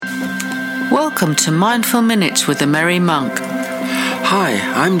Welcome to Mindful Minutes with the Merry Monk. Hi,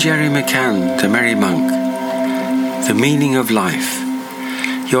 I'm Jerry McCann, the Merry Monk. The meaning of life.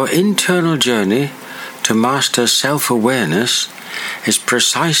 Your internal journey to master self-awareness is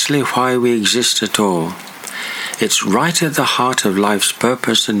precisely why we exist at all. It's right at the heart of life's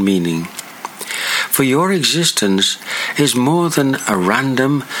purpose and meaning. For your existence is more than a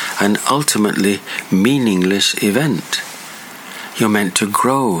random and ultimately meaningless event. You're meant to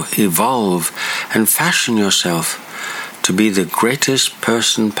grow, evolve, and fashion yourself to be the greatest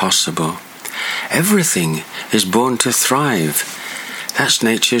person possible. Everything is born to thrive. That's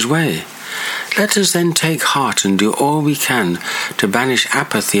nature's way. Let us then take heart and do all we can to banish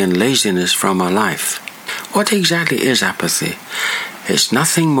apathy and laziness from our life. What exactly is apathy? It's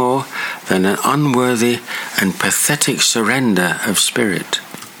nothing more than an unworthy and pathetic surrender of spirit.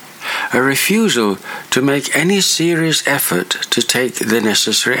 A refusal to make any serious effort to take the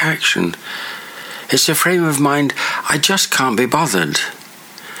necessary action. It's a frame of mind, I just can't be bothered.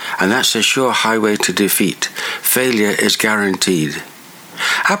 And that's a sure highway to defeat. Failure is guaranteed.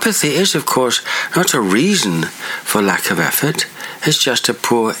 Apathy is, of course, not a reason for lack of effort. It's just a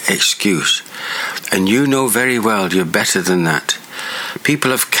poor excuse. And you know very well you're better than that.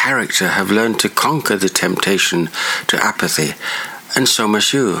 People of character have learned to conquer the temptation to apathy, and so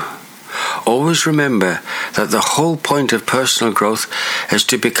must you. Always remember that the whole point of personal growth is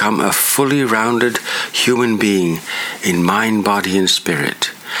to become a fully rounded human being in mind, body, and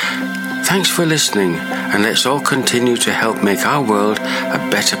spirit. Thanks for listening, and let's all continue to help make our world a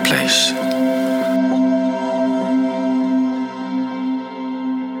better place.